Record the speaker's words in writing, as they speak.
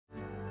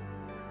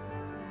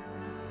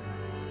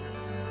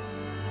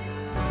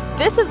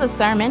This is a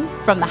sermon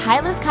from the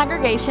Highlands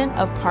congregation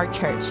of Park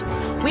Church.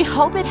 We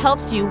hope it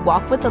helps you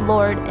walk with the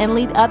Lord and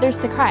lead others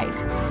to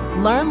Christ.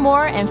 Learn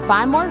more and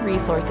find more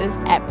resources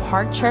at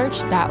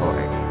parkchurch.org.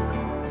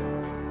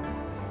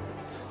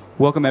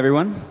 Welcome,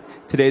 everyone.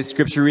 Today's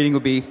scripture reading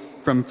will be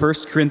from 1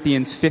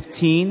 Corinthians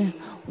 15,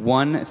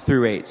 1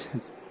 through 8.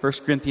 It's 1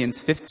 Corinthians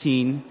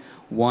 15,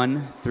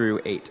 1 through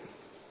 8.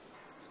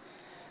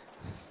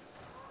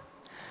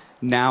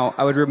 Now,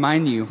 I would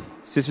remind you,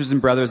 sisters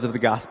and brothers, of the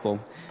gospel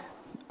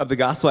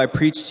I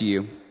preached to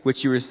you,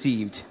 which you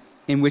received,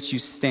 in which you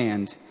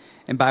stand,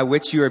 and by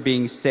which you are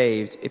being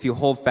saved, if you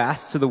hold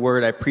fast to the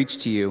word I preached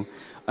to you,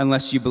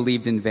 unless you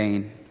believed in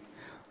vain.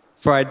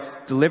 For I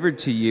delivered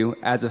to you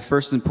as of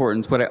first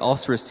importance what I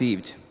also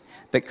received,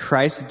 that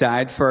Christ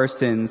died for our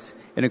sins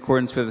in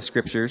accordance with the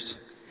Scriptures,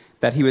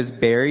 that he was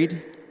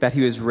buried, that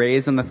he was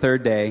raised on the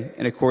third day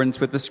in accordance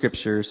with the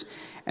Scriptures,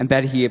 and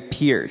that he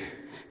appeared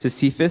to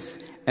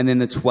Cephas and then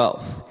the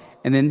 12.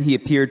 And then he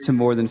appeared to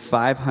more than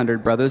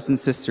 500 brothers and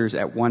sisters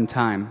at one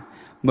time,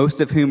 most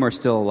of whom are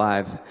still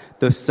alive,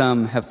 though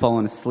some have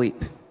fallen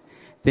asleep.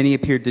 Then he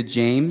appeared to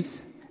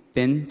James,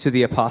 then to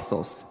the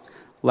apostles.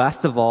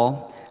 Last of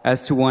all,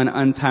 as to one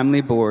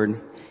untimely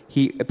born,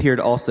 he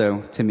appeared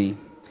also to me.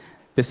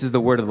 This is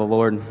the word of the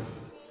Lord.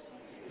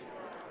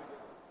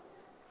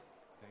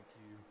 Thank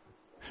you,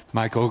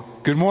 Michael.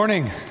 Good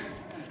morning.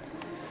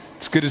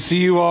 It's good to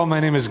see you all. My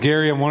name is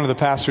Gary. I'm one of the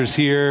pastors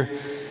here.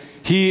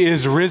 He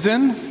is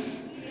risen.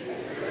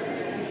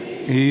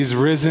 He's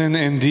risen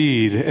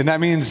indeed. And that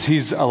means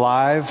he's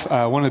alive.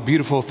 One of the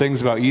beautiful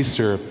things about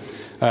Easter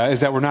is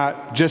that we're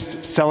not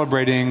just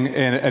celebrating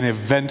an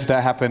event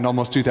that happened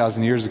almost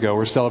 2,000 years ago.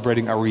 We're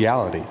celebrating a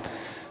reality.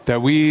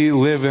 That we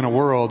live in a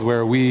world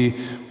where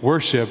we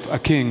worship a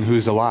king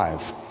who's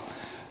alive.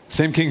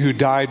 Same king who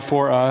died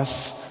for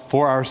us,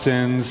 for our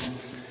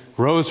sins,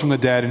 rose from the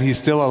dead, and he's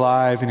still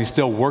alive, and he's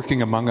still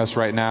working among us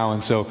right now.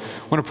 And so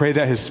I want to pray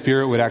that his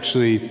spirit would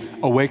actually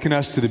awaken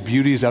us to the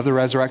beauties of the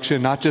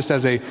resurrection, not just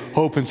as a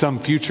hope in some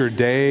future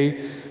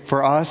day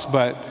for us,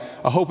 but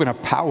a hope and a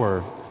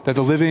power that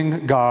the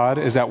living God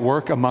is at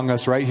work among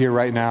us right here,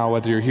 right now,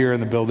 whether you're here in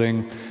the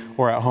building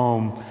or at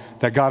home,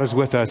 that God is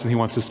with us and he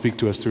wants to speak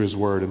to us through his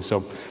word. And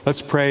so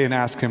let's pray and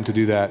ask him to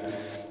do that.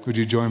 Would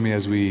you join me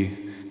as we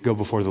go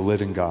before the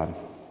living God?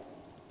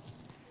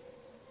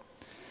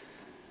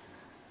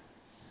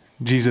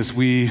 Jesus,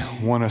 we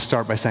want to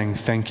start by saying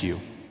thank you.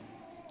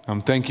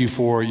 Thank you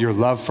for your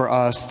love for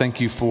us.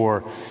 Thank you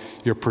for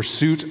your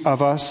pursuit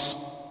of us,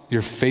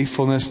 your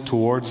faithfulness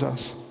towards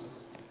us.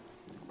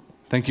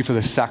 Thank you for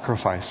the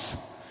sacrifice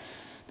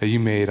that you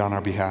made on our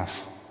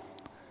behalf,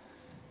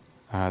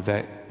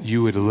 that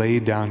you would lay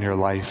down your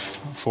life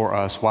for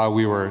us while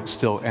we were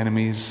still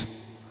enemies,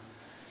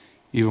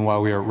 even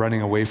while we were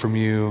running away from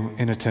you,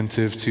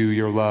 inattentive to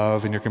your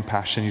love and your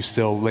compassion. You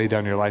still laid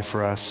down your life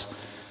for us.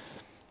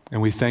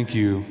 And we thank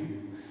you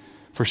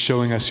for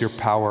showing us your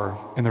power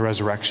in the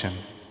resurrection.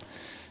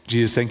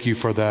 Jesus, thank you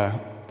for the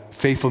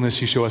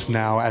faithfulness you show us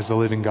now as the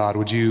living God.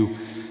 Would you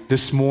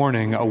this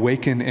morning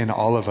awaken in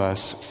all of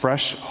us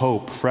fresh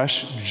hope,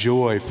 fresh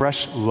joy,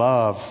 fresh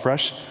love,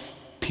 fresh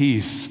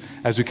peace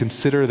as we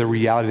consider the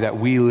reality that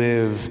we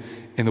live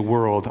in the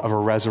world of a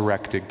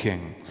resurrected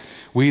King.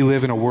 We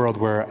live in a world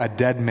where a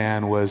dead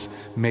man was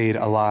made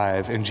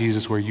alive, and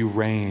Jesus, where you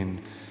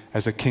reign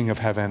as the King of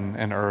heaven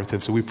and earth.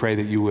 And so we pray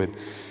that you would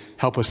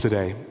help us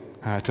today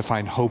to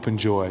find hope and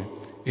joy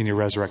in your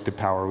resurrected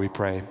power, we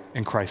pray.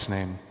 In Christ's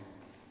name,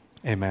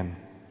 amen.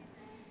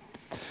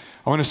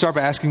 I want to start by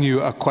asking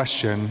you a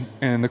question,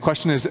 and the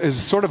question is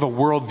sort of a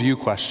worldview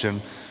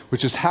question,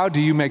 which is, how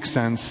do you make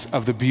sense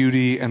of the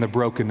beauty and the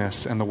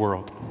brokenness in the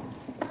world?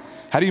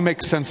 How do you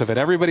make sense of it?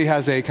 Everybody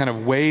has a kind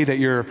of way that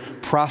you're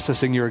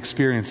processing your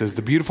experiences,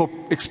 the beautiful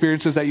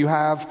experiences that you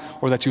have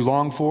or that you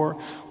long for,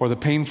 or the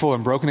painful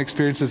and broken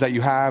experiences that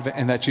you have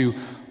and that you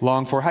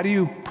long for. How do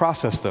you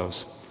process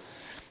those?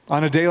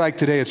 On a day like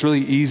today, it's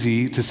really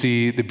easy to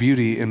see the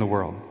beauty in the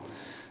world.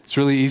 It's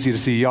really easy to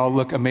see. Y'all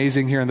look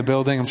amazing here in the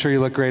building. I'm sure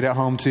you look great at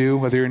home too,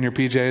 whether you're in your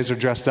PJs or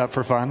dressed up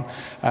for fun.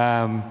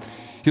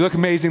 You look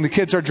amazing. The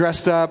kids are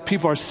dressed up.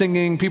 People are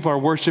singing. People are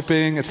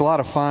worshiping. It's a lot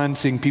of fun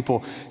seeing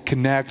people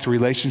connect,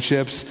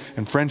 relationships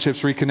and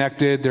friendships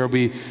reconnected. There will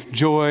be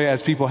joy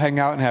as people hang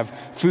out and have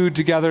food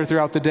together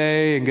throughout the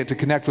day and get to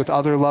connect with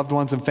other loved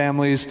ones and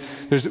families.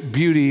 There's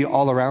beauty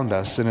all around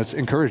us, and it's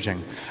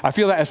encouraging. I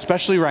feel that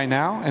especially right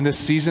now in this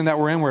season that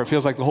we're in, where it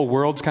feels like the whole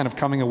world's kind of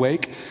coming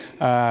awake.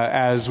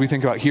 As we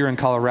think about here in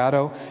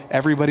Colorado,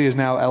 everybody is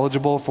now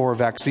eligible for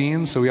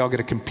vaccines, so we all get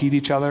to compete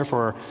each other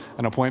for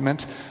an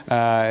appointment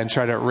and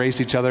try to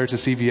race each other to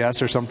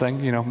CVS or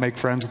something, make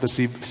friends with a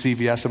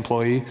CVS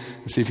employee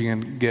and see if you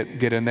can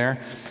get in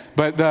there.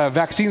 But the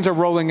vaccines are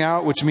rolling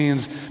out, which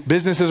means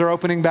businesses are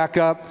opening back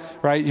up,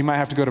 right? You might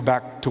have to go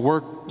back to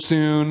work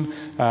soon.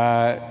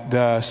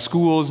 The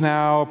schools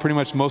now, pretty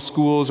much most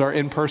schools are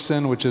in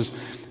person, which is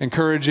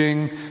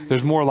encouraging.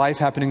 There's more life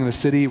happening in the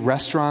city.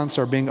 Restaurants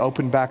are being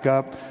opened back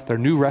up. There are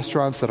new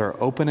restaurants that are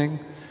opening.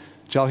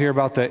 Did y'all hear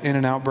about the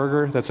In-N-Out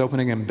burger that's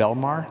opening in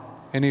Belmar?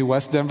 Any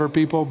West Denver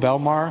people?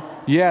 Belmar?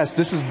 Yes,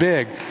 this is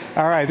big.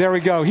 All right, there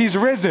we go. He's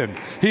risen.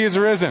 He is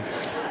risen.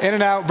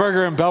 In-N-Out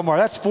Burger in Belmar.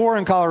 That's 4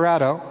 in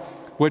Colorado,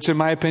 which in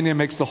my opinion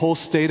makes the whole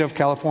state of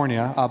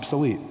California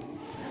obsolete.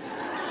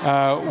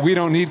 We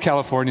don't need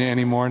California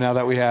anymore now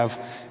that we have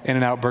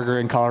In-N-Out Burger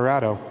in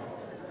Colorado.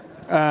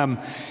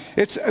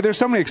 There's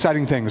so many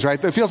exciting things,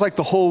 right? It feels like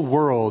the whole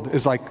world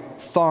is like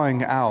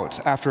thawing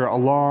out after a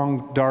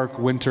long, dark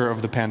winter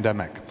of the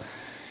pandemic.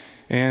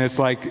 And it's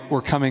like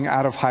we're coming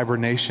out of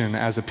hibernation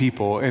as a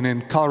people. And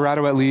in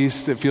Colorado, at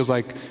least, it feels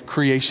like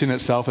creation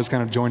itself is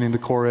kind of joining the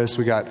chorus.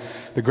 We got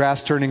the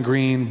grass turning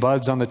green,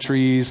 buds on the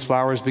trees,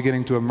 flowers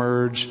beginning to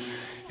emerge.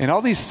 And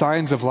all these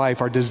signs of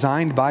life are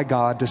designed by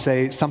God to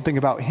say something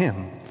about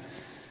Him.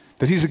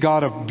 That He's a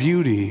God of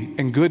beauty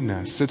and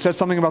goodness. It says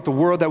something about the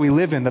world that we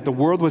live in, that the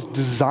world was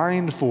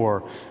designed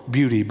for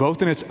beauty,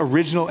 both in its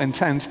original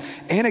intent,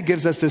 and it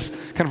gives us this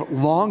kind of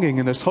longing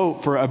and this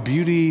hope for a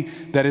beauty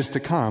that is to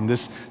come,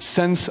 this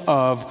sense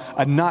of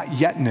a not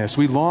yetness.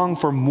 We long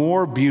for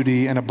more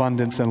beauty and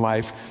abundance in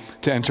life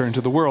to enter into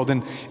the world.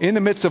 And in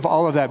the midst of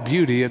all of that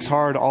beauty, it's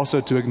hard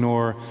also to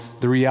ignore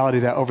the reality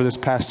that over this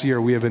past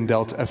year, we have been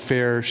dealt a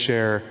fair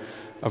share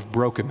of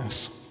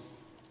brokenness.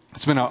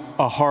 It's been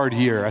a hard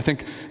year. I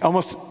think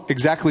almost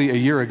exactly a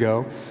year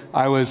ago,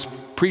 I was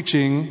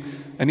preaching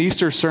an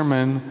Easter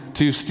sermon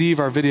to Steve,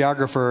 our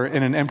videographer,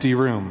 in an empty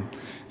room.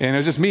 And it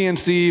was just me and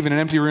Steve in an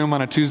empty room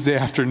on a Tuesday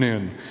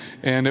afternoon.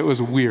 And it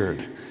was weird.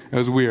 It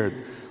was weird.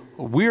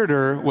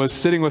 Weirder was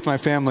sitting with my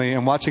family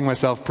and watching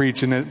myself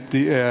preach in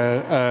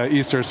the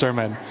Easter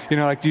sermon. You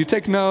know, like, do you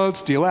take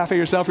notes? Do you laugh at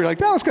yourself? You're like,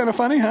 that was kind of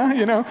funny, huh?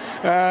 You know,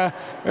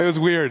 it was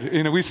weird.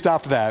 You know, we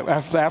stopped that.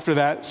 After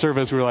that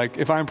service, we were like,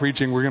 if I'm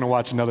preaching, we're going to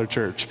watch another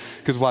church,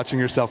 because watching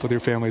yourself with your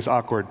family is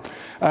awkward.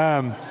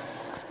 But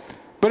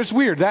it's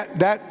weird.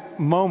 That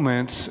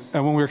moment,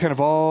 when we were kind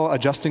of all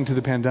adjusting to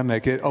the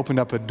pandemic, it opened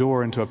up a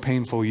door into a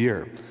painful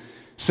year.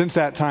 Since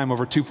that time,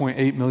 over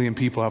 2.8 million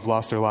people have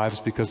lost their lives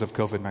because of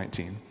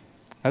COVID-19.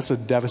 That's a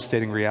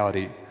devastating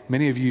reality.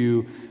 Many of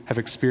you have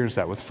experienced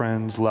that with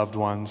friends, loved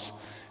ones,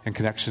 and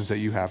connections that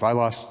you have. I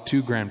lost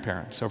 2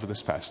 grandparents over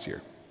this past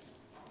year.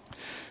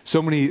 So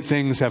many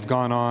things have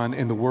gone on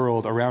in the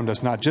world around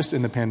us, not just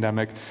in the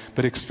pandemic,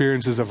 but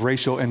experiences of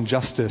racial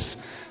injustice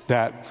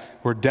that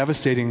were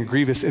devastating and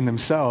grievous in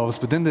themselves.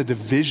 But then the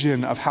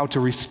division of how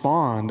to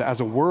respond as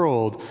a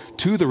world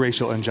to the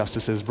racial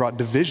injustices brought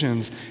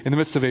divisions in the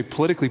midst of a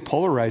politically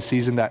polarized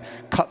season that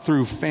cut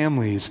through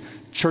families,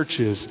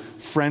 churches,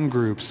 friend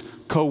groups,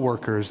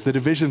 co-workers. The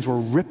divisions were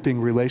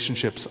ripping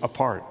relationships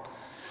apart.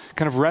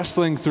 Kind of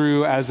wrestling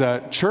through as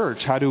a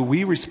church, how do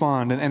we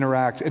respond and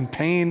interact in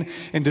pain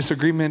and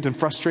disagreement and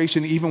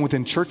frustration, even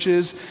within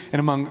churches and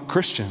among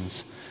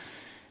Christians.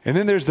 And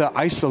then there's the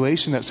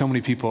isolation that so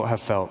many people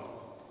have felt.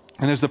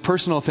 And there's the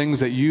personal things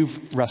that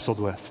you've wrestled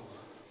with.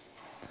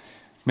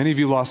 Many of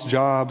you lost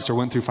jobs or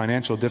went through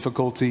financial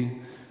difficulty.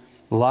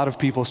 A lot of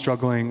people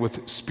struggling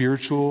with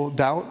spiritual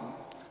doubt.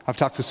 I've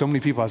talked to so many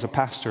people as a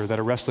pastor that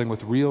are wrestling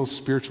with real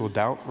spiritual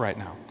doubt right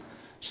now.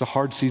 It's a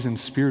hard season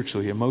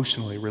spiritually,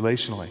 emotionally,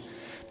 relationally.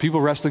 People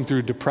wrestling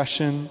through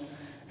depression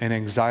and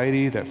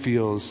anxiety that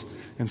feels,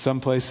 in some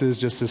places,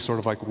 just this sort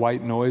of like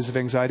white noise of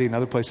anxiety. In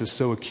other places,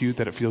 so acute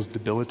that it feels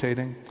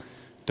debilitating.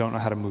 Don't know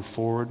how to move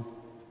forward.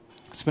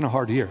 It's been a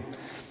hard year.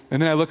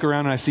 And then I look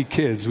around and I see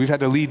kids. We've had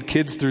to lead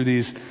kids through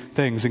these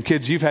things. And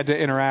kids, you've had to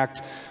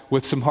interact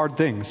with some hard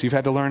things. You've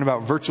had to learn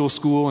about virtual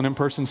school and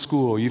in-person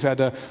school. You've had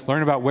to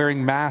learn about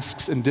wearing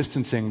masks and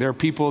distancing. There are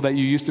people that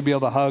you used to be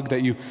able to hug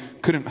that you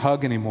couldn't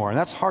hug anymore. And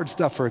that's hard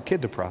stuff for a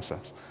kid to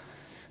process.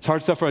 It's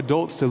hard stuff for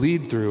adults to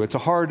lead through. It's a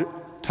hard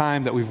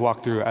time that we've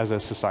walked through as a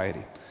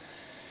society.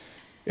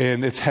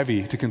 And it's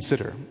heavy to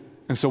consider.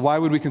 And so why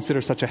would we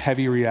consider such a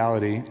heavy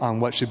reality on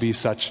what should be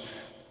such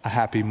a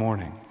happy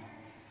morning?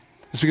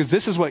 It's because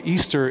this is what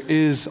Easter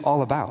is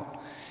all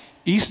about.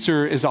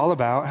 Easter is all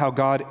about how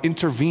God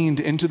intervened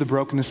into the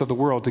brokenness of the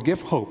world to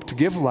give hope, to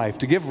give life,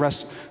 to give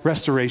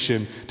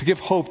restoration, to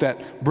give hope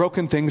that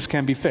broken things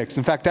can be fixed.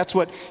 In fact, that's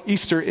what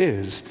Easter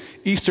is.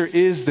 Easter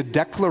is the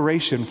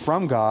declaration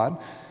from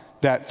God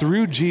that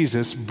through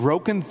Jesus,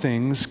 broken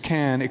things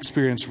can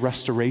experience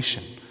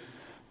restoration.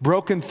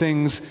 Broken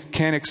things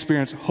can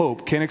experience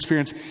hope, can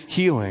experience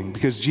healing,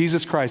 because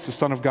Jesus Christ, the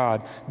Son of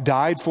God,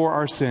 died for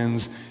our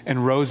sins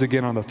and rose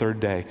again on the 3rd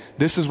day.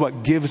 This is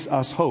what gives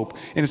us hope,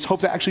 and it's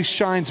hope that actually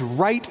shines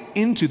right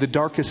into the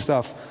darkest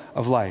stuff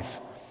of life.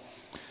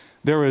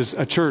 There was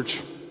a church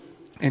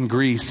in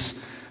Greece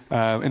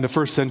in the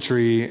 1st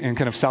century in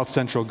kind of south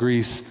central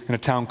Greece in a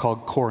town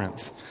called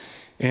Corinth.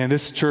 And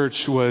this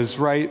church was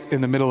right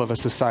in the middle of a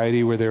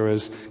society where there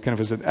was kind of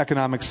as an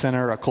economic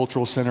center, a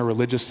cultural center,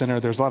 religious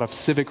center. There's a lot of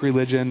civic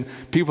religion,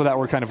 people that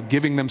were kind of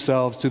giving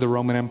themselves to the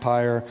Roman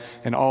Empire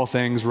and all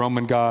things,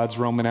 Roman gods,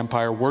 Roman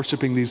Empire,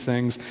 worshiping these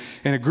things.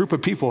 And a group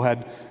of people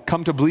had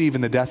come to believe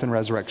in the death and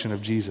resurrection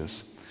of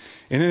Jesus.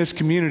 And in this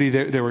community,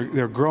 they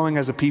were growing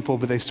as a people,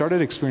 but they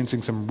started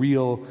experiencing some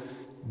real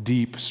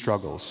deep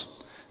struggles.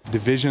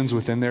 divisions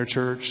within their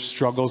church,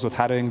 struggles with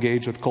how to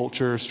engage with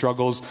culture,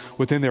 struggles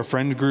within their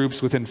friend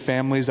groups, within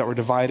families that were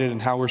divided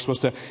and how we're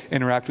supposed to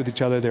interact with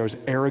each other. There was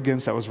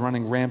arrogance that was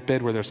running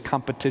rampant, where there's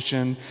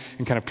competition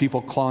and kind of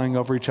people clawing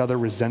over each other,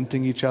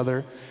 resenting each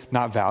other,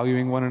 not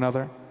valuing one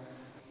another.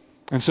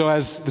 And so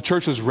as the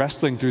church was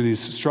wrestling through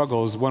these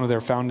struggles, one of their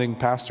founding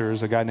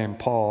pastors, a guy named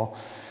Paul,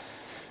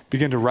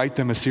 began to write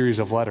them a series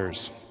of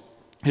letters.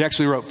 He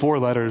actually wrote 4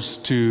 letters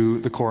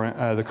to the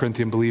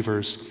Corinthian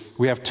believers.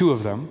 We have 2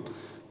 of them.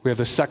 We have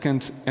the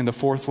second and the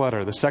fourth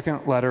letter. The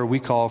second letter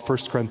we call 1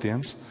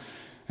 Corinthians,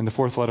 and the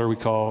fourth letter we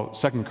call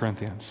 2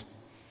 Corinthians.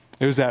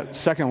 It was that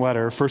second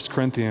letter, 1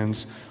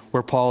 Corinthians,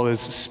 where Paul is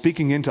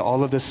speaking into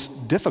all of this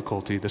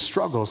difficulty, the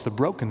struggles, the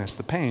brokenness,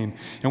 the pain.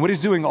 And what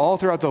he's doing all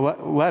throughout the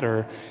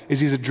letter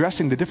is he's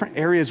addressing the different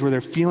areas where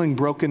they're feeling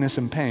brokenness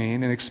and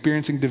pain and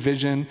experiencing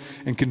division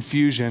and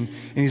confusion,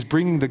 and he's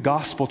bringing the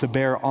gospel to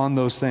bear on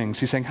those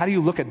things. He's saying, how do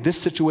you look at this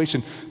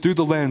situation through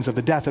the lens of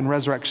the death and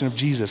resurrection of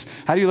Jesus?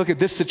 How do you look at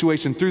this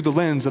situation through the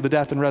lens of the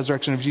death and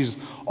resurrection of Jesus?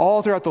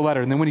 All throughout the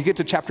letter. And then when you get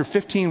to chapter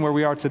 15, where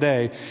we are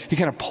today, he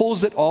kind of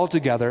pulls it all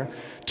together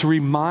to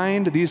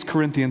remind these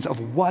Corinthians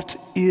of what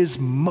is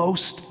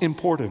most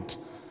important.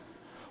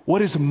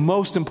 What is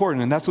most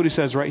important? And that's what he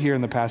says right here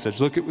in the passage.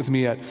 Look with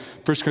me at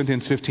 1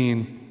 Corinthians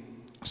 15,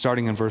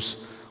 starting in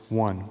verse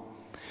 1.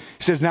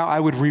 He says, now I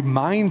would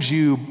remind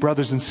you,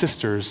 brothers and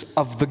sisters,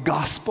 of the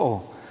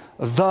gospel,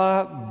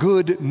 the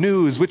good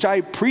news, which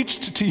I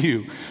preached to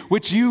you,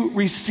 which you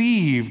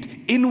received,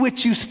 in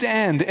which you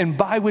stand, and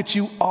by which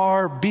you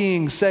are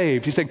being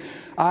saved. He's saying,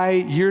 I,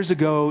 years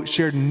ago,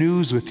 shared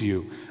news with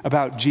you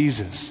about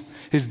Jesus,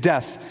 his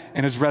death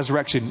and his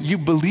resurrection. You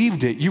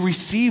believed it. You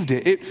received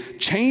it. It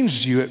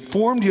changed you. It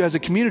formed you as a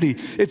community.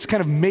 It's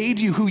kind of made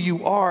you who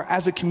you are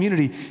as a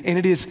community, and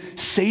it is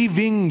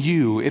saving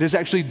you. It is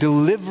actually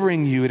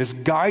delivering you. It is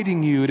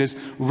guiding you. It is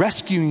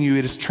rescuing you.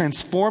 It is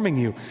transforming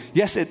you.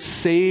 Yes, it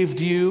saved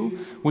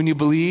you when you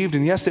believed,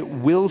 and yes, it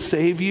will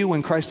save you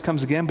when Christ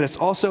comes again, but it's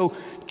also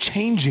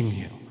changing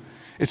you.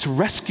 It's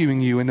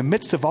rescuing you in the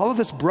midst of all of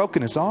this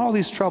brokenness, all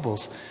these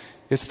troubles.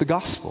 It's the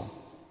gospel.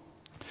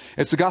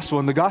 It's the gospel,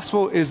 and the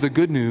gospel is the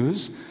good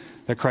news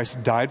that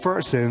Christ died for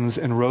our sins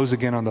and rose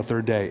again on the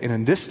third day. And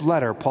in this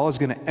letter, Paul is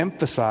going to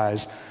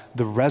emphasize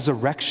the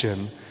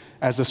resurrection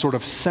as a sort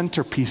of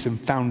centerpiece and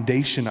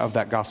foundation of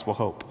that gospel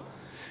hope.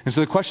 And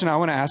so the question I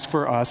want to ask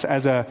for us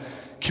as a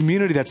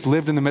community that's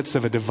lived in the midst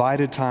of a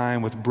divided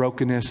time with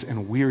brokenness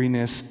and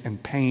weariness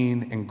and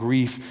pain and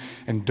grief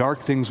and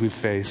dark things we've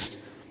faced,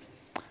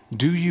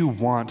 do you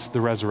want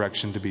the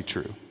resurrection to be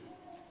true?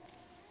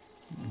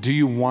 Do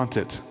you want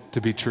it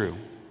to be true?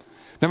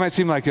 That might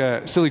seem like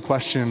a silly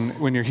question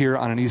when you're here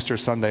on an Easter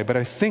Sunday, but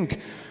I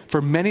think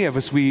for many of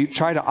us, we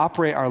try to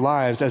operate our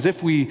lives as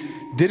if we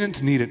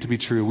didn't need it to be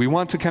true. We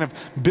want to kind of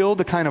build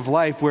a kind of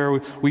life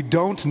where we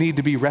don't need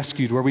to be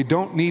rescued, where we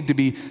don't need to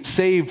be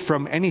saved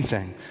from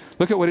anything.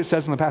 Look at what it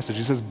says in the passage.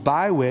 It says,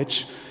 by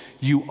which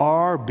you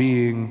are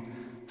being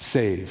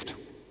saved.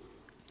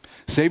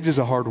 Saved is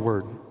a hard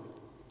word.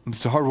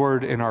 It's a hard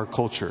word in our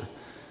culture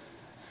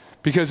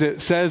because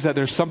it says that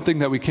there's something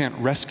that we can't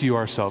rescue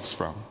ourselves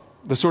from.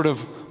 The sort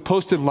of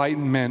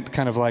post-enlightenment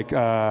kind of like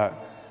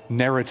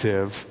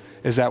narrative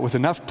is that with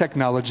enough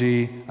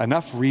technology,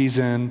 enough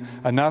reason,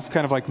 enough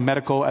kind of like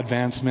medical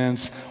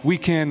advancements, we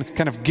can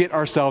kind of get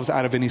ourselves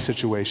out of any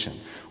situation.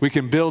 We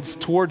can build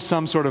towards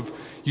some sort of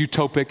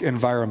utopic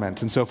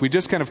environment. And so if we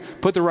just kind of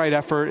put the right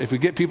effort, if we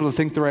get people to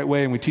think the right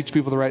way and we teach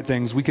people the right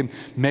things, we can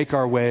make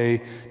our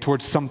way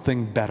towards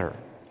something better.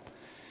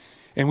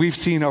 And we've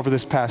seen over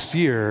this past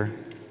year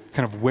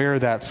kind of where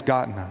that's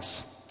gotten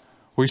us.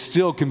 We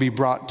still can be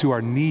brought to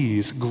our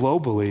knees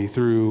globally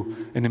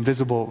through an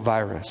invisible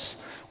virus,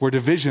 where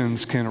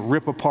divisions can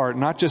rip apart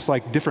not just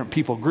like different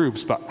people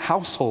groups, but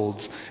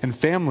households and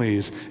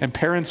families and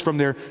parents from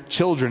their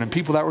children and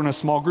people that were in a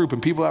small group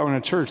and people that were in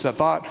a church that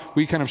thought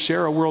we kind of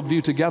share a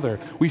worldview together.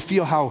 We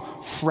feel how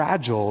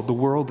fragile the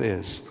world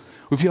is.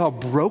 We feel how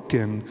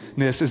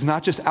brokenness is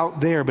not just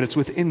out there, but it's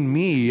within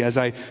me as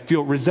I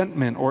feel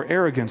resentment or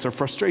arrogance or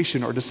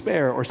frustration or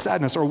despair or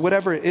sadness or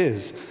whatever it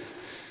is.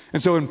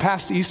 And so in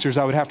past Easters,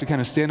 I would have to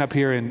kind of stand up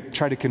here and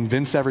try to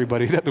convince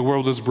everybody that the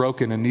world was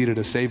broken and needed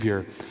a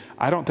Savior.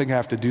 I don't think I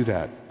have to do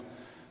that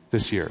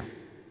this year.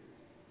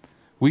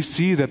 We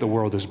see that the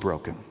world is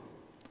broken.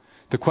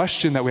 The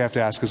question that we have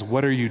to ask is,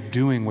 what are you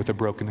doing with the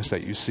brokenness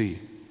that you see?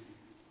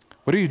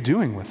 What are you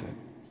doing with it?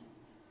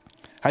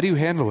 How do you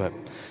handle it?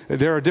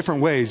 There are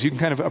different ways. You can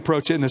kind of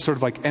approach it in this sort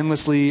of like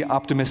endlessly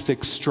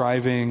optimistic,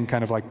 striving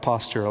kind of like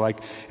posture. Like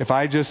if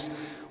I just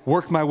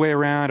work my way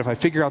around, if I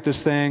figure out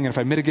this thing, and if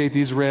I mitigate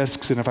these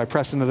risks, and if I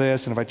press into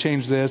this, and if I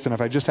change this, and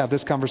if I just have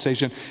this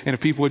conversation, and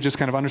if people would just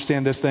kind of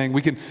understand this thing,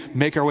 we can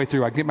make our way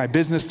through. I can get my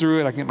business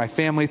through it. I can get my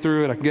family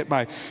through it. I can get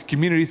my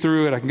community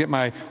through it. I can get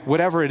my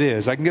whatever it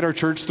is. I can get our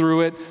church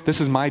through it. This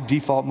is my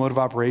default mode of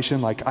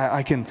operation. Like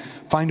I can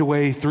find a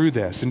way through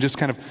this and just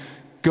kind of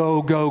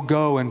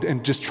go,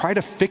 and just try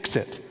to fix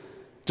it.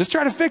 Just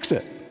try to fix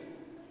it.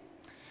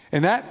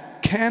 And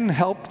that can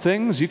help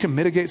things. You can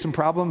mitigate some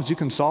problems. You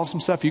can solve some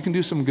stuff. You can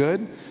do some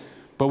good.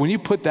 But when you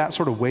put that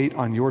sort of weight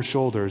on your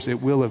shoulders,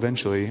 it will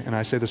eventually, and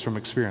I say this from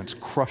experience,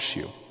 crush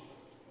you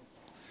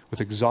with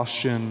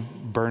exhaustion,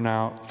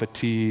 burnout,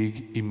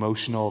 fatigue,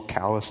 emotional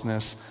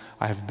callousness.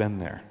 I have been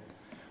there.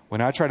 When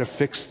I try to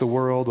fix the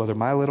world, whether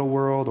my little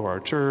world or our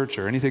church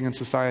or anything in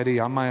society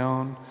on my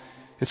own,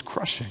 it's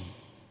crushing.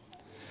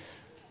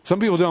 Some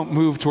people don't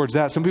move towards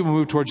that. Some people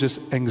move towards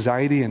just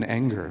anxiety and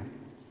anger,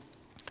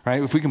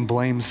 right? If we can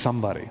blame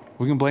somebody,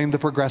 we can blame the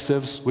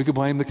progressives, we can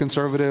blame the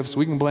conservatives,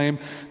 we can blame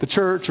the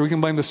church, or we can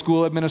blame the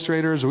school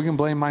administrators, or we can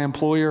blame my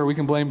employer, or we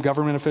can blame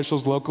government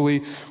officials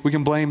locally, we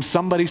can blame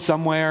somebody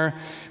somewhere.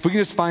 If we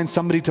can just find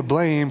somebody to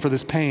blame for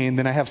this pain,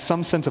 then I have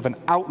some sense of an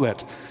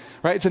outlet.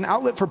 Right? It's an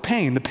outlet for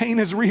pain. The pain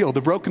is real.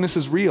 The brokenness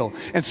is real.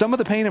 And some of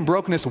the pain and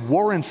brokenness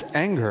warrants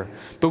anger.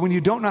 But when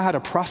you don't know how to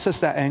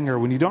process that anger,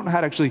 when you don't know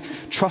how to actually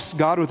trust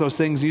God with those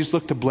things, you just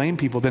look to blame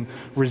people, then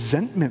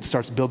resentment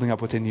starts building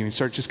up within you. You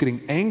start just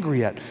getting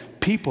angry at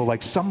people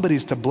like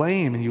somebody's to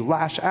blame, and you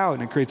lash out,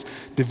 and it creates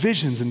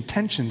divisions and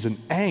tensions and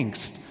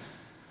angst.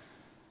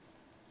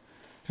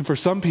 And for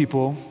some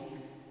people,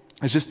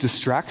 it's just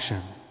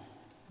distraction.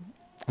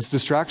 It's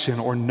distraction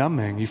or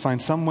numbing. You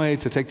find some way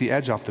to take the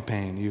edge off the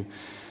pain. You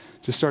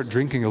just start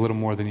drinking a little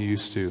more than you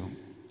used to.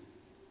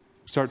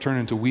 Start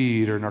turning to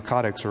weed or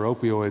narcotics or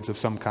opioids of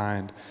some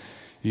kind.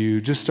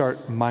 You just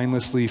start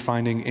mindlessly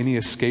finding any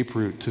escape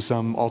route to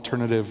some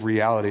alternative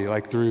reality,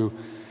 like through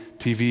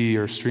TV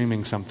or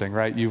streaming something,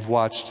 right? You've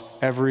watched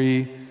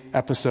every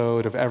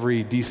episode of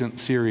every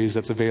decent series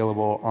that's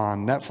available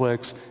on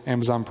Netflix,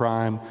 Amazon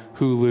Prime,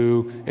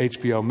 Hulu,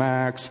 HBO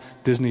Max,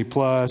 Disney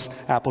Plus,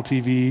 Apple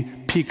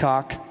TV,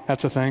 Peacock,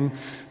 that's a thing,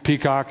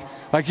 Peacock.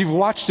 Like you've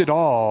watched it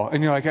all,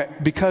 and you're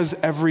like, because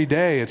every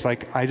day it's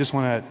like, I just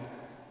want to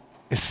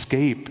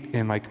escape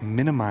and like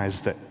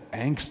minimize the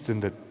angst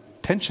and the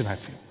tension I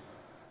feel.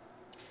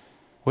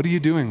 What are you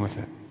doing with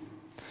it?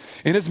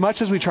 And as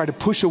much as we try to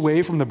push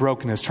away from the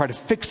brokenness, try to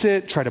fix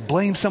it, try to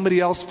blame somebody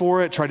else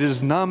for it, try to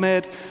just numb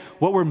it,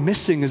 what we're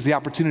missing is the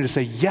opportunity to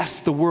say,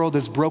 yes, the world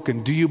is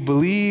broken. Do you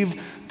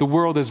believe the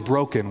world is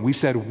broken? We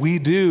said, we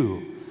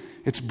do.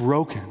 It's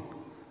broken.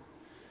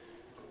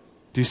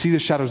 Do you see the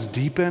shadows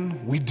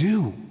deepen? We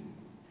do.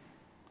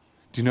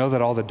 Do you know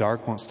that all the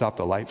dark won't stop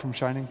the light from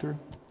shining through?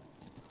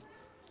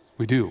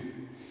 We do.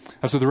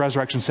 That's what the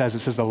resurrection says. It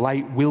says the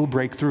light will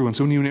break through. And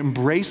so when you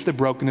embrace the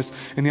brokenness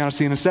and the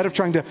honesty, and instead of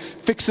trying to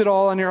fix it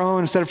all on your own,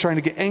 instead of trying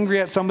to get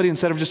angry at somebody,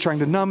 instead of just trying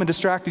to numb and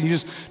distract, and you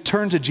just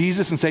turn to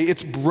Jesus and say,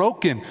 it's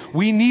broken.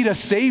 We need a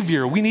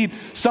Savior. We need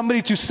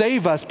somebody to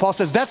save us. Paul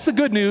says, that's the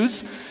good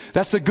news.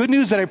 That's the good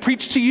news that I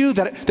preached to you,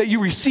 that you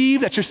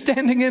receive, that you're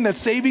standing in, that's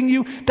saving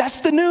you.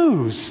 That's the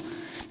news.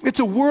 It's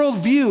a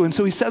worldview. And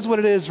so he says what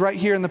it is right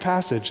here in the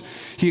passage.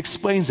 He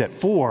explains it.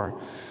 For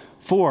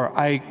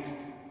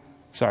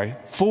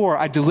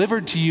I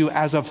delivered to you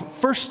as of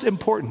first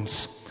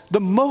importance,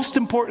 the most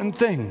important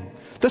thing,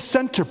 the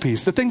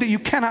centerpiece, the thing that you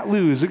cannot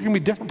lose. There can be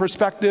different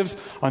perspectives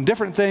on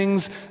different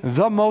things.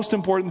 The most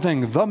important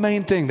thing, the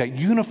main thing that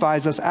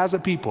unifies us as a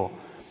people,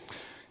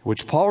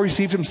 which Paul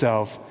received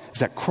himself, is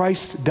that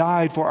Christ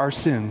died for our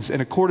sins in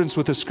accordance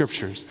with the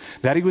Scriptures,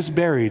 that he was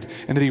buried,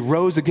 and that he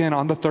rose again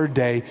on the third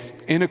day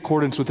in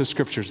accordance with the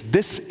Scriptures.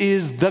 This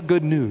is the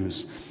good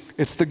news.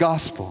 It's the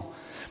gospel.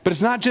 But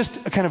it's not just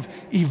a kind of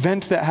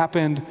event that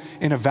happened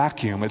in a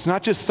vacuum. It's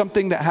not just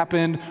something that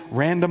happened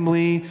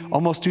randomly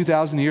almost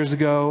 2,000 years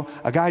ago.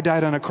 A guy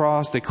died on a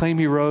cross. They claim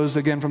he rose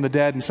again from the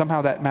dead, and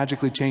somehow that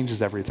magically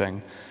changes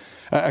everything.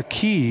 A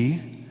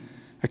key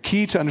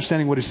to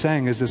understanding what he's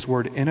saying is this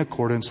word, in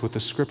accordance with the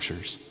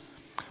Scriptures.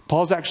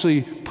 Paul's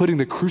actually putting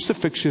the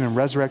crucifixion and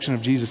resurrection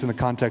of Jesus in the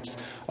context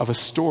of a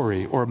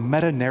story or a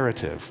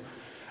meta-narrative,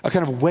 a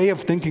kind of way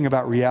of thinking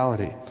about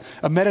reality.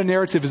 A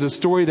meta-narrative is a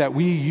story that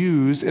we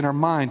use in our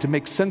mind to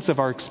make sense of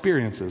our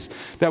experiences.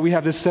 That we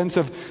have this sense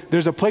of,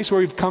 there's a place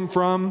where we've come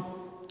from,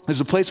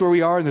 there's a place where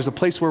we are, and there's a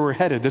place where we're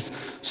headed, this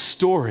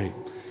story.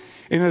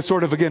 In the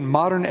sort of, again,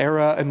 modern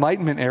era,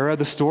 Enlightenment era,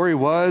 the story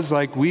was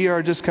like we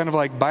are just kind of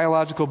like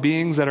biological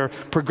beings that are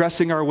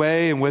progressing our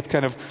way, and with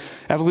kind of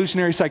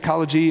evolutionary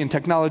psychology and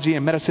technology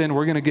and medicine,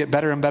 we're going to get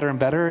better and better and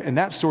better. And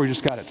that story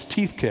just got its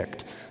teeth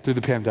kicked through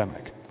the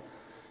pandemic.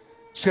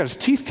 Just got his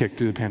teeth kicked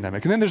through the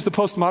pandemic. And then there's the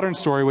postmodern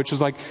story, which is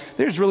like,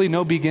 there's really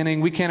no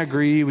beginning. We can't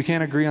agree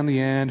on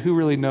the end. Who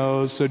really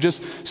knows? So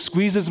just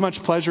squeeze as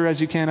much pleasure as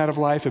you can out of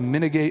life and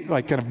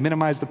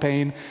minimize the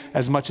pain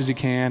as much as you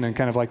can, and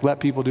kind of like let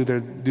people do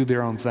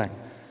their own thing.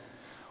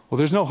 Well,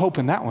 there's no hope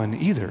in that one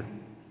either.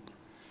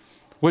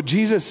 What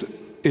Jesus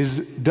is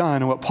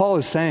done, and what Paul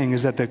is saying,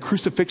 is that the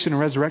crucifixion and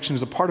resurrection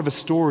is a part of a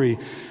story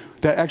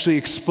that actually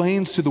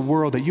explains to the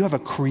world that you have a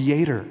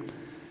creator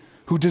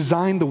who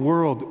designed the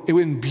world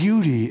in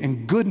beauty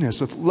and goodness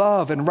with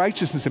love and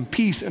righteousness and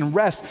peace and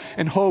rest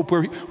and hope,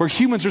 where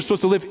humans are supposed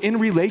to live in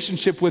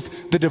relationship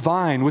with the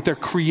divine, with their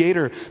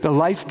creator, the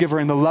life giver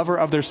and the lover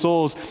of their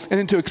souls, and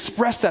then to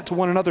express that to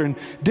one another in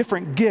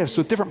different gifts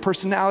with different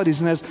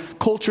personalities, and as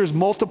cultures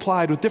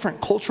multiplied with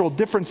different cultural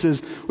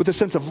differences, with a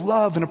sense of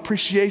love and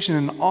appreciation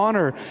and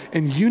honor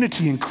and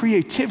unity and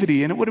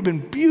creativity. And it would have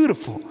been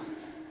beautiful.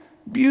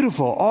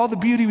 Beautiful. All the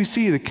beauty we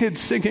see, the kids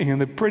singing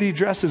and the pretty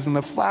dresses and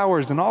the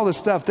flowers and all this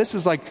stuff. This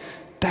is like,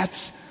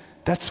 that's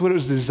what it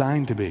was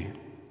designed to be.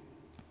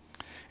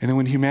 And then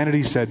when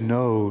humanity said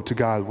no to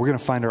God, we're going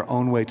to find our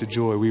own way to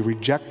joy. We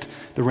reject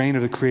the reign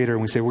of the Creator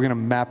and we say we're going to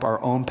map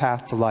our own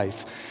path to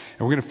life.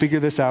 And we're going to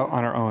figure this out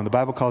on our own. The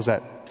Bible calls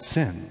that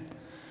sin.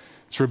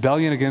 It's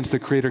rebellion against the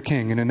Creator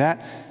King. And in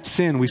that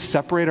sin, we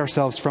separate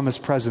ourselves from His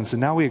presence. And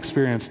now we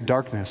experience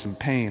darkness and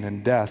pain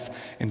and death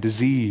and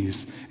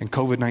disease and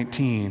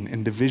COVID-19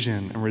 and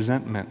division and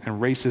resentment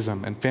and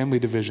racism and family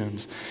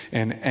divisions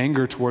and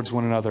anger towards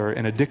one another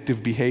and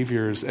addictive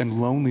behaviors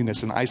and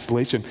loneliness and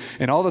isolation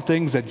and all the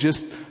things that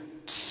just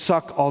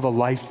suck all the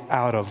life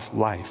out of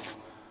life.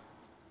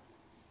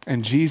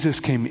 And Jesus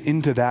came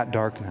into that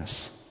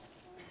darkness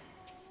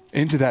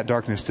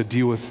to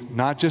deal with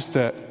not just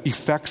the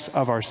effects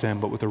of our sin,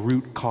 but with the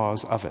root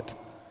cause of it.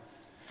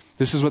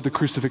 This is what the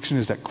crucifixion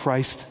is, that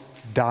Christ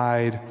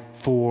died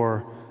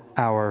for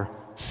our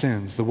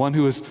sins. The one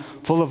who is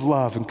full of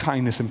love and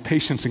kindness and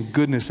patience and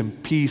goodness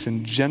and peace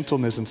and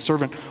gentleness and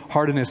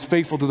servant-heartedness,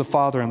 faithful to the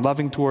Father and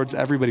loving towards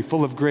everybody,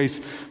 full of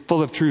grace,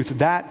 full of truth.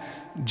 That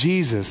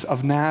Jesus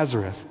of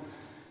Nazareth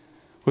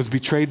was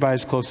betrayed by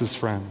his closest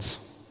friends.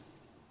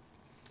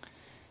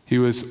 He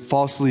was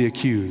falsely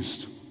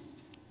accused.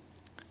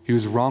 He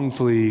was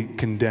wrongfully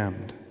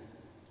condemned.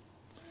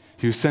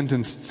 He was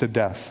sentenced to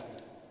death.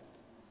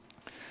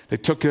 They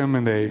took him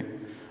and they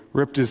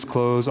ripped his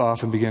clothes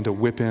off and began to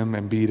whip him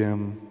and beat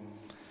him.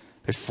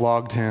 They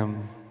flogged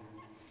him.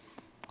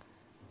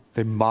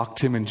 They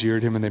mocked him and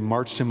jeered him, and they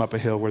marched him up a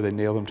hill where they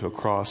nailed him to a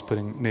cross,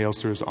 putting nails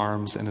through his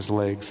arms and his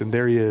legs. And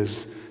there he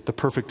is, the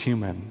perfect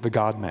human, the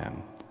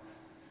God-man,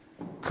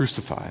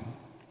 crucified.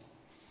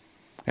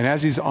 And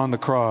as he's on the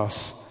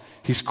cross,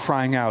 he's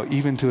crying out,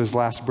 even to his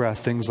last breath,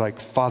 things like,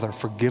 "Father,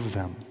 forgive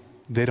them.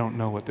 They don't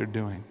know what they're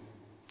doing."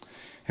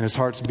 And his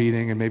heart's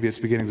beating, and maybe it's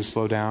beginning to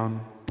slow down.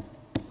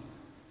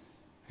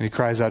 And he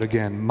cries out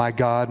again, my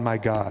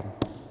God,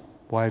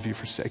 why have you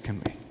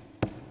forsaken me?"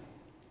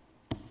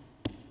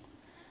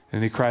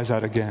 And he cries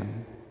out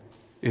again,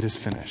 "It is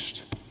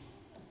finished."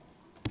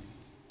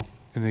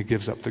 And then he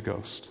gives up the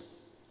ghost.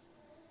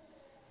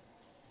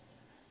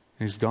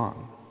 And he's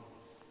gone.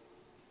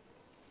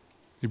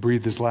 He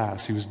breathed his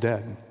last. He was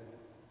dead.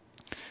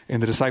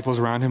 And the disciples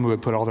around him who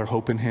had put all their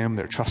hope in him,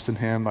 their trust in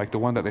him, like the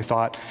one that they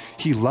thought,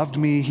 he loved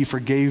me, he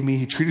forgave me,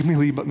 he treated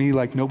me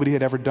like nobody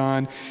had ever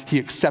done, he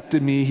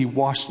accepted me, he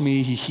washed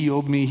me, he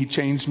healed me, he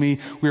changed me.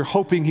 We were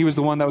hoping he was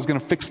the one that was going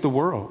to fix the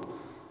world.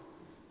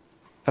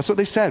 That's what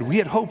they said. We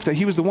had hoped that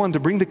he was the one to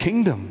bring the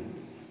kingdom,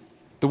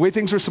 the way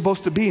things were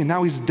supposed to be, and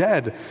now he's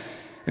dead.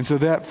 And so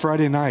that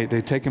Friday night,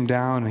 they take him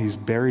down, and he's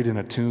buried in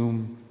a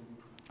tomb.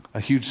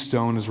 A huge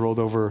stone is rolled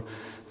over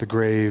the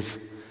grave.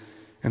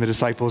 And the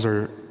disciples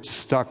are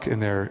stuck in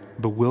their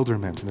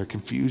bewilderment and their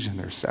confusion,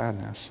 their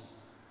sadness.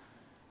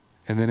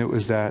 And then it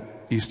was that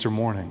Easter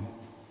morning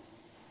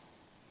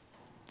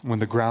when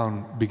the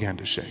ground began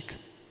to shake.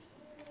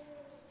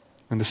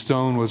 And the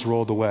stone was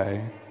rolled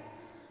away.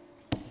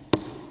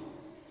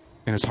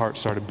 And his heart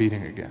started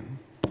beating again.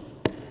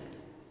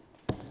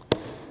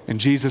 And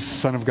Jesus,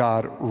 Son of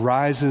God,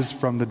 rises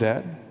from the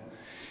dead.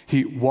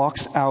 He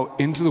walks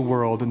out into the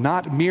world,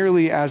 not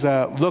merely as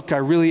a, look, I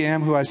really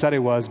am who I said I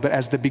was, but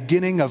as the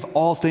beginning of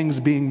all things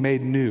being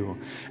made new,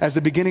 as the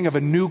beginning of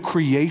a new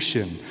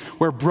creation,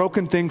 where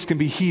broken things can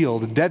be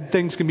healed, dead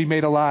things can be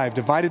made alive,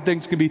 divided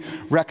things can be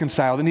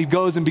reconciled. And he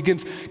goes and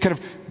begins kind of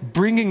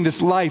bringing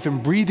this life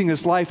and breathing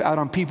this life out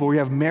on people. We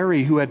have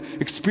Mary, who had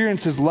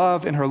experienced his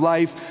love in her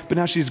life, but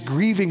now she's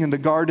grieving in the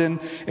garden,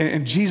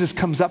 and Jesus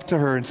comes up to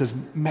her and says,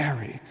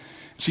 "Mary."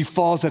 She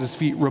falls at his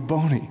feet,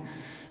 "Rabboni,"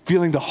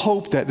 feeling the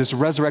hope that this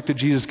resurrected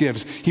Jesus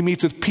gives. He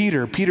meets with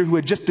Peter, who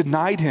had just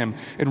denied him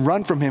and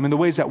run from him in the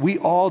ways that we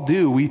all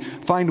do. We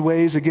find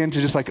ways, again, to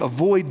just like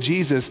avoid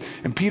Jesus,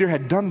 and Peter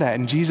had done that,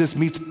 and Jesus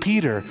meets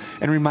Peter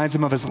and reminds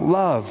him of his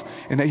love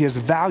and that he has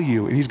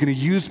value, and he's going to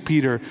use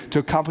Peter to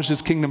accomplish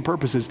his kingdom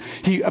purposes.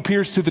 He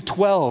appears to the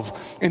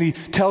 12, and he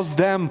tells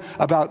them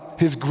about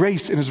his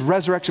grace and his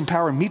resurrection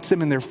power, and meets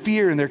them in their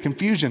fear and their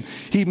confusion.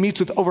 He meets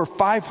with over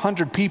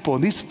 500 people,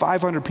 and these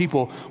 500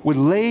 people would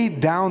lay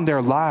down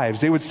their lives.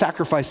 They would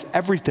sacrifice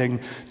everything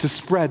to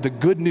spread the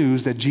good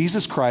news that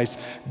Jesus Christ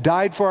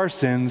died for our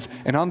sins,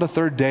 and on the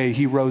third day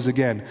he rose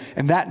again.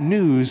 And that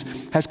news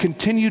has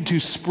continued to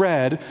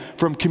spread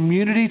from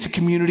community to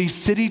community,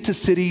 city to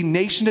city,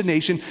 nation to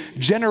nation,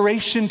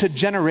 generation to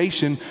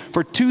generation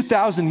for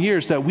 2,000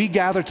 years, that we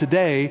gather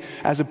today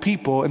as a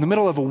people in the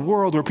middle of a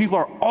world where people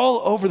are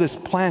all over this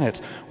planet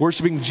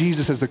worshiping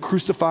Jesus as the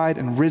crucified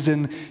and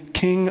risen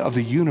King of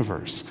the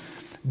universe.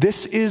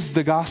 This is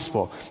the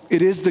gospel.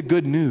 It is the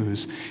good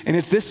news. And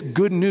it's this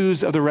good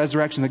news of the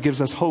resurrection that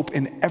gives us hope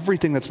in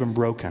everything that's been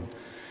broken.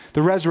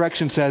 The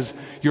resurrection says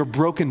your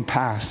broken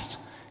past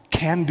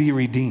can be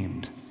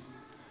redeemed.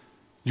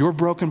 Your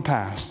broken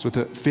past with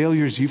the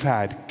failures you've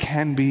had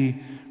can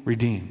be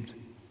redeemed.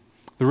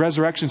 The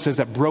resurrection says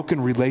that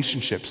broken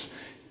relationships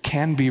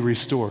can be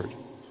restored.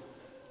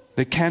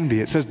 They can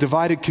be. It says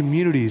divided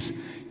communities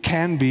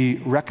can be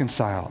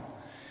reconciled.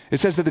 It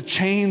says that the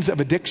chains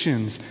of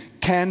addictions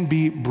can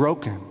be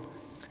broken.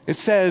 It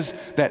says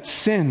that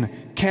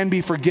sin can be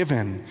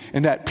forgiven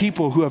and that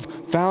people who have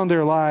found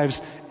their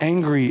lives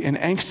angry and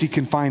angsty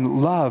can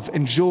find love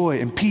and joy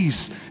and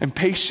peace and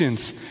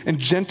patience and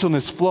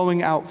gentleness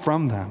flowing out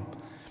from them.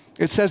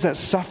 It says that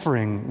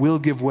suffering will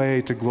give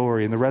way to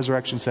glory, and the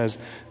resurrection says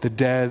the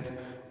dead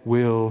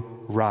will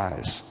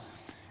rise.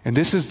 And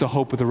this is the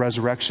hope of the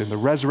resurrection. The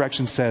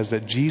resurrection says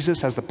that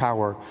Jesus has the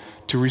power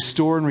to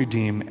restore and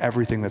redeem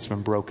everything that's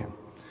been broken.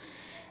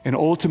 And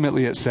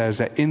ultimately it says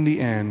that in the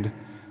end,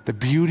 the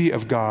beauty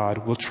of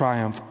God will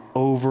triumph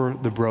over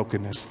the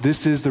brokenness.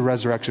 This is the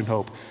resurrection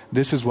hope.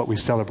 This is what we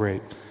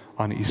celebrate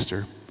on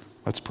Easter.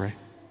 Let's pray.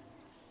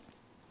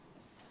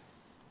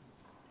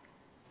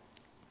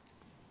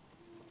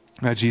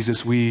 Now,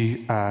 Jesus,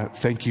 we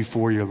thank you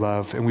for your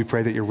love, and we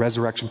pray that your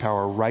resurrection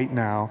power right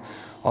now,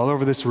 all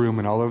over this room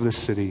and all over this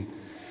city,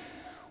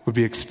 would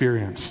be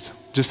experienced.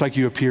 Just like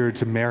you appeared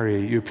to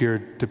Mary, you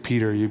appeared to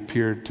Peter, you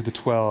appeared to the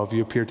 12,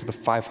 you appeared to the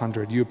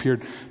 500, you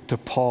appeared to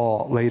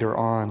Paul later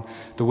on.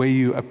 The way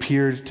you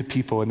appeared to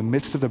people in the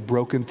midst of the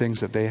broken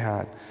things that they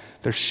had,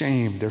 their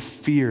shame, their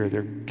fear,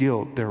 their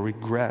guilt, their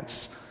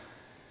regrets.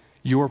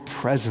 Your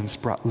presence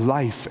brought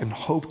life and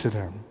hope to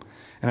them.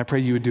 And I pray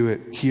you would do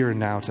it here and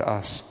now to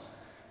us.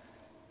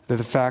 That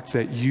the fact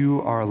that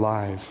you are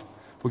alive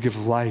will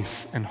give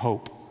life and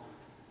hope.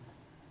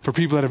 For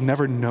people that have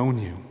never known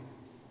you,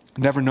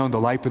 never known the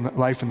life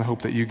and the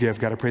hope that you give,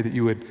 God, I pray that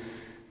you would,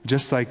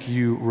 just like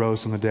you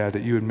rose from the dead,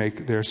 that you would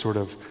make their sort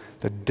of,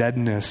 the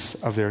deadness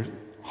of their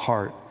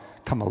heart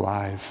come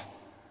alive.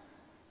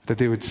 That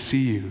they would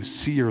see you,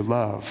 see your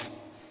love.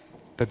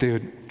 That they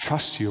would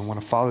trust you and want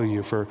to follow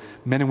you. For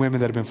men and women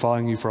that have been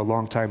following you for a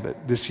long time,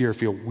 but this year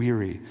feel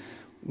weary,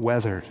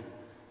 weathered,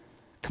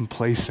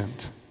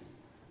 complacent,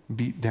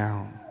 beat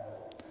down.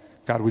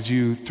 God, would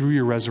you, through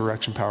your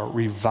resurrection power,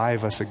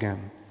 revive us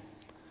again.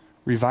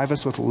 Revive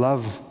us with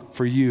love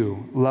for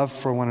you, love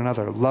for one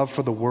another, love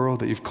for the world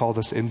that you've called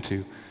us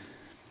into.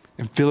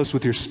 And fill us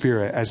with your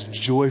Spirit as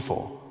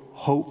joyful,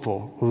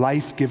 hopeful,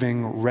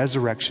 life-giving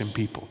resurrection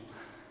people.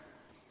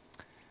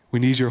 We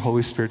need your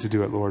Holy Spirit to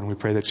do it, Lord, and we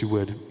pray that you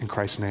would. In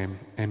Christ's name,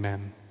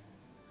 amen.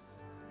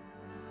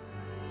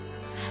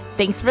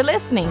 Thanks for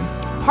listening.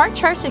 Park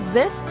Church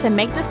exists to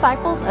make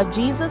disciples of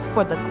Jesus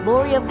for the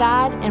glory of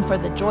God and for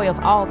the joy of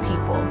all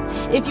people.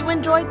 If you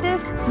enjoyed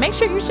this, make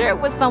sure you share it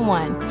with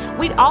someone.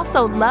 We'd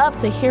also love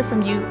to hear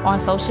from you on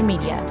social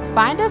media.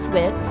 Find us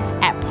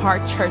at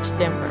Park Church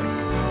Denver.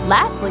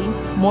 Lastly,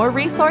 more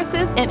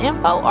resources and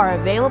info are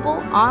available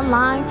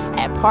online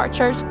at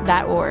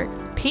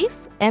parkchurch.org.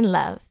 Peace and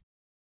love.